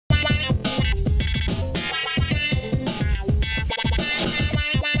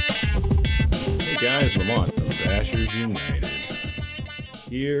United,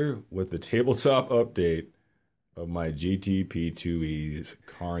 here with the tabletop update of my GTP2E's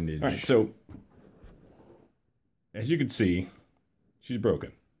Carnage. All right, so as you can see, she's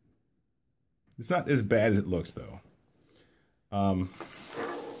broken. It's not as bad as it looks, though. You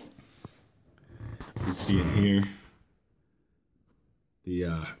can see in here.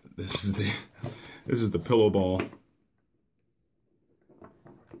 This is the pillow ball.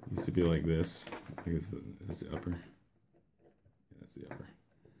 Used to be like this. I think it's the upper. Yeah, that's the upper.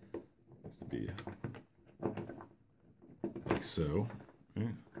 Used to be like so.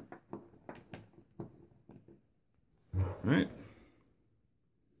 Right. Right.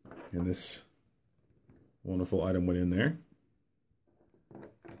 And this wonderful item went in there.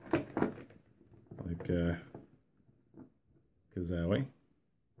 Like Kazowie.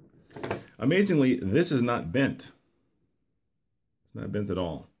 Amazingly, this is not bent. It's not bent at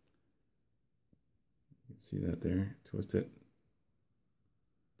all. You can see that there. Twist it.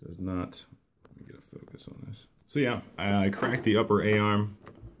 Does not. Let me get a focus on this. So yeah, I cracked the upper A-arm.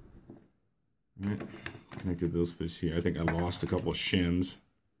 Right. Connected those bits here. I think I lost a couple of shims.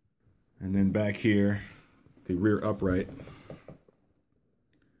 And then back here, the rear upright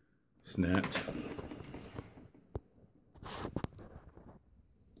snapped.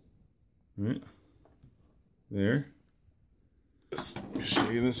 Right there. Let me show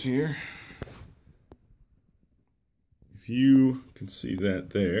you this here. If you can see that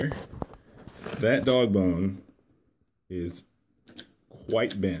there, that dog bone is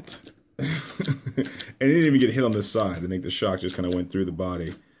quite bent. And it didn't even get hit on this side. I think the shock just kind of went through the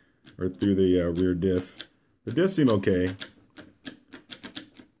body, or through the rear diff. The diff seemed okay.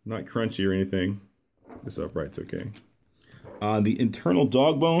 Not crunchy or anything. This upright's okay. The internal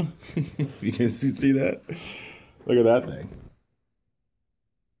dog bone, if you can see that. Look at that thing.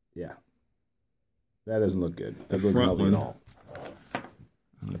 Yeah. That doesn't look good. That doesn't look healthy at all. I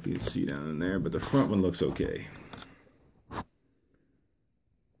don't know if you can see down in there, but the front one looks okay.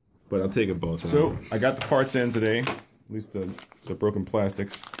 But I'll take it both. So I got the parts in today, at least the broken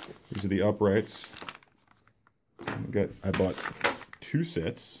plastics. These are the uprights. I bought 2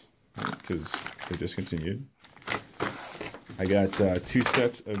 sets because they discontinued. I got 2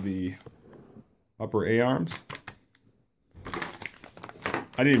 sets of the upper A-arms.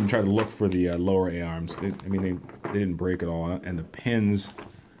 I didn't even try to look for the lower A-arms. They didn't break at all, and the pins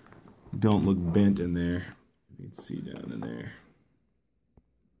don't look bent in there. You can see down in there.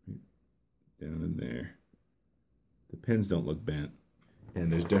 Down in there. The pins don't look bent,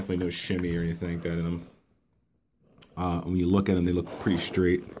 and there's definitely no shimmy or anything like that in them. When you look at them, they look pretty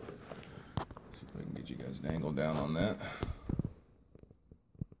straight. Let's see if I can get you guys an angle down on that.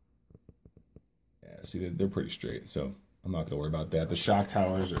 Yeah, see, they're pretty straight, so I'm not going to worry about that. The shock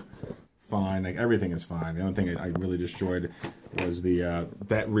towers are fine. Like, everything is fine. The only thing I really destroyed was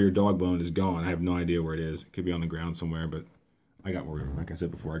that rear dog bone is gone. I have no idea where it is. It could be on the ground somewhere, but I got more, like I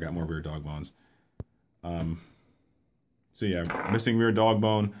said before, I got more rear dog bones. So yeah, missing rear dog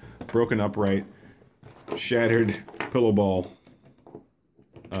bone, broken upright, shattered pillow ball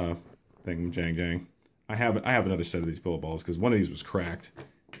thing. I have another set of these pillow balls because one of these was cracked.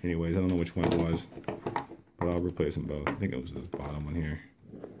 Anyways, I don't know which one it was, but I'll replace them both. I think it was the bottom one here.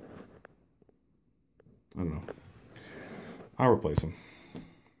 I don't know. I'll replace them.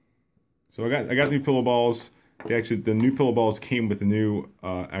 So I got new pillow balls. The new pillow balls came with the new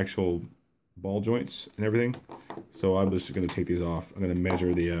actual ball joints and everything. So I'm just going to take these off. I'm going to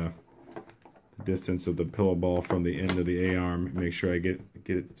measure the distance of the pillow ball from the end of the A-arm and make sure I get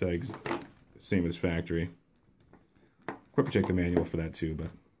it same as factory. Quick check the manual for that too, but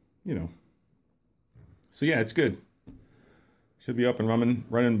you know. So yeah, it's good. Should be up and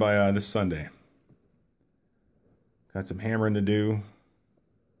running by this Sunday. Got some hammering to do.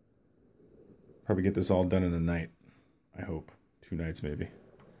 Probably get this all done in a night. I hope 2 nights maybe.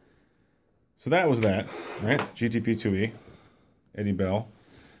 So that was that, right? GTP2E, Eddie Bell.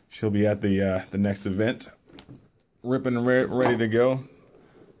 She'll be at the next event, ripping and ready to go.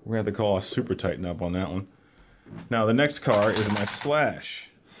 We're gonna have to call a super tighten up on that one. Now the next car is my Slash,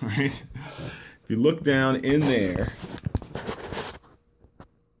 right? If you look down in there,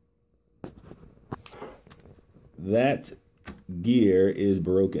 that gear is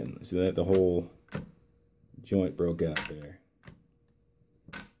broken. See that? The whole joint broke out there.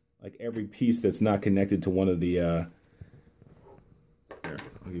 Like every piece that's not connected to one of the here,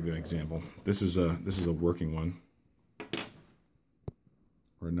 I'll give you an example. This is a working one,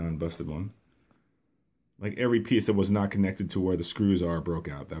 or a non-busted one. Like every piece that was not connected to where the screws are broke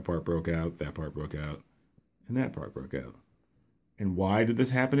out. That part broke out, that part broke out, and that part broke out. And why did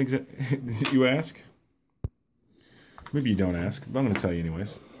this happen, you ask? Maybe you don't ask, but I'm going to tell you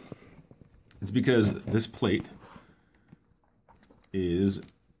anyways. It's because this plate is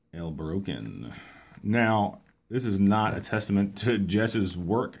broken. Now, this is not a testament to Jess's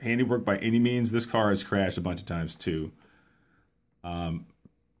handiwork by any means. This car has crashed a bunch of times too.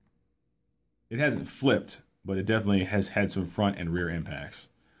 It hasn't flipped, but it definitely has had some front and rear impacts.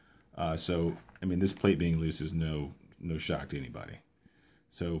 So, I mean, this plate being loose is no shock to anybody.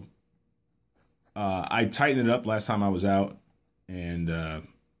 So, I tightened it up last time I was out, and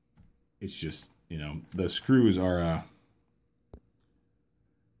it's just, you know, the screws are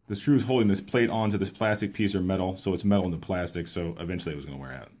the screws holding this plate onto this plastic piece are metal, so it's metal into plastic, so eventually it was going to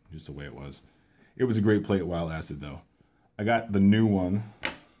wear out, just the way it was. It was a great plate while it lasted, though. I got the new one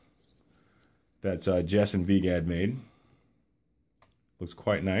that's Jess and VGAD made. Looks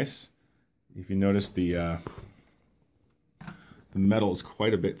quite nice. If you notice, the metal is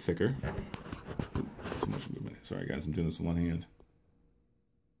quite a bit thicker. Too much movement. Sorry guys, I'm doing this with one hand.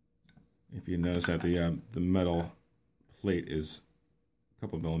 If you notice that the metal plate is a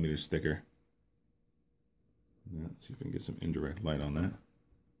couple millimeters thicker. Let's see if we can get some indirect light on that.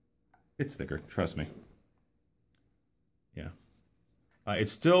 It's thicker, trust me. Yeah.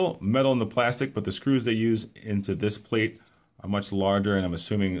 It's still metal in the plastic, but the screws they use into this plate are much larger, and I'm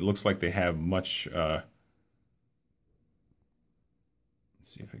assuming it looks like they have much... let's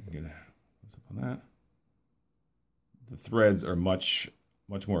see if I can get a close up on that. The threads are much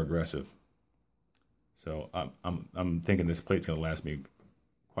more aggressive. So I'm thinking this plate's going to last me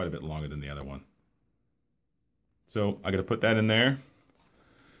quite a bit longer than the other one. So I got to put that in there.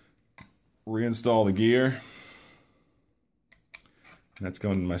 Reinstall the gear. That's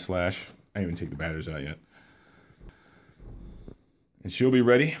going in my Slash. I didn't even take the batteries out yet. And she'll be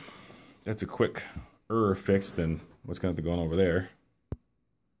ready. That's a quick fix than what's going to have to go on over there.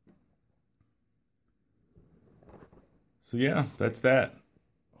 So yeah, that's that.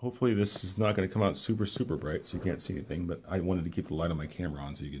 Hopefully this is not going to come out super bright so you can't see anything, but I wanted to keep the light on my camera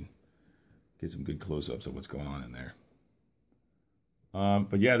on so you can get some good close-ups of what's going on in there.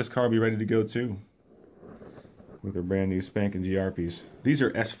 But yeah, this car will be ready to go too with their brand new spanking GRPs. These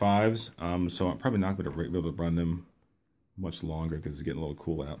are S5s, so I'm probably not going to be able to run them much longer because it's getting a little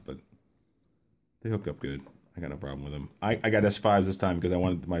cool out, but they hook up good. I got no problem with them. I got S5s this time because I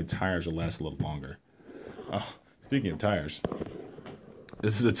wanted my tires to last a little longer. Oh, speaking of tires,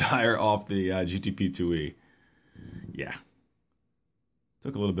 this is a tire off the GTP2E. Yeah.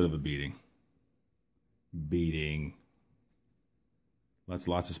 Took a little bit of a beating. Lots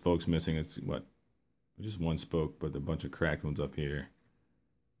of spokes missing. It's what? Just one spoke, but a bunch of cracked ones up here.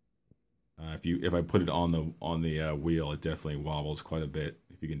 If I put it on the wheel, it definitely wobbles quite a bit.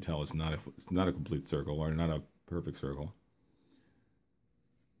 If you can tell, it's not a complete circle, or not a perfect circle.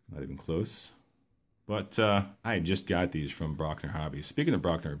 Not even close. But I just got these from Brockner Hobbies. Speaking of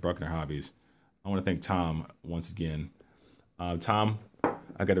Brockner Hobbies, I want to thank Tom once again. Tom,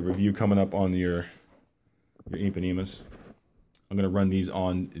 I got a review coming up on your Ipanemas. I'm going to run these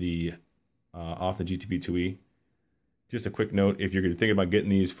on the off the GTP2E. Just a quick note: if you're thinking about getting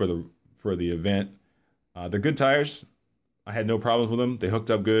these for the event, they're good tires. I had no problems with them. They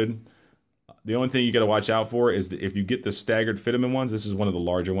hooked up good. The only thing you got to watch out for is that if you get the staggered Fitterman ones, this is one of the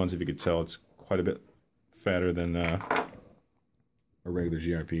larger ones. If you could tell, it's quite a bit fatter than a regular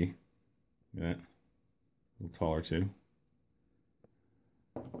GRP. Yeah, a little taller too.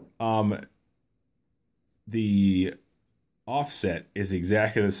 The offset is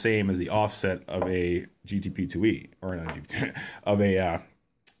exactly the same as the offset of a GTP2E, or not of a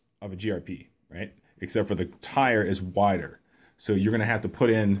GRP, right? Except for the tire is wider, so you're gonna have to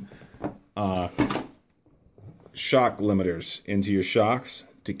put in shock limiters into your shocks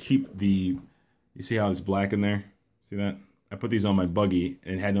to keep the. You see how it's black in there? See that? I put these on my buggy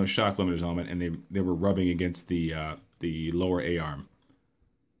and it had no shock limiters on it, and they were rubbing against the lower A-arm.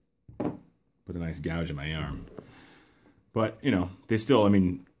 Put a nice gouge in my A-arm. But, you know, they still, I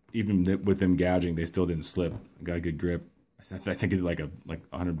mean, even with them gouging, they still didn't slip. Got a good grip. I think it's like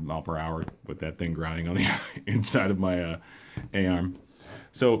 100 mile per hour with that thing grinding on the inside of my A-arm.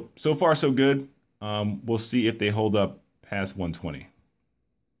 So far so good. We'll see if they hold up past 120.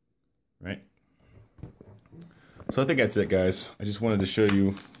 Right? So I think that's it, guys. I just wanted to show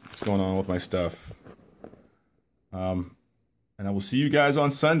you what's going on with my stuff. And I will see you guys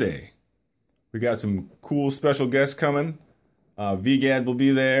on Sunday. We got some cool special guests coming. VGAD will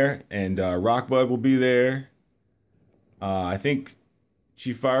be there, and Rockbud will be there. I think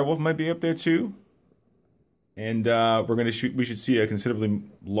Chief Firewolf might be up there too. And we should see a considerably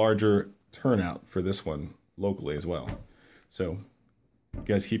larger turnout for this one locally as well. So you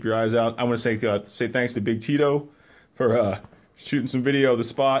guys keep your eyes out. I want to say thanks to Big Tito for shooting some video of the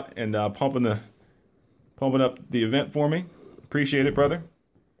spot and pumping up the event for me. Appreciate it, brother.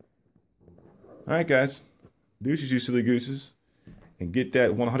 All right, guys. Deuces, you silly gooses. And get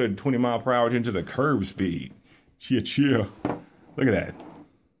that 120 mile per hour into the curb speed. Cheer, cheer. Look at that.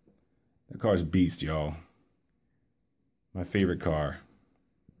 That car's a beast, y'all. My favorite car.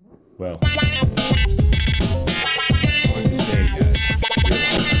 Well.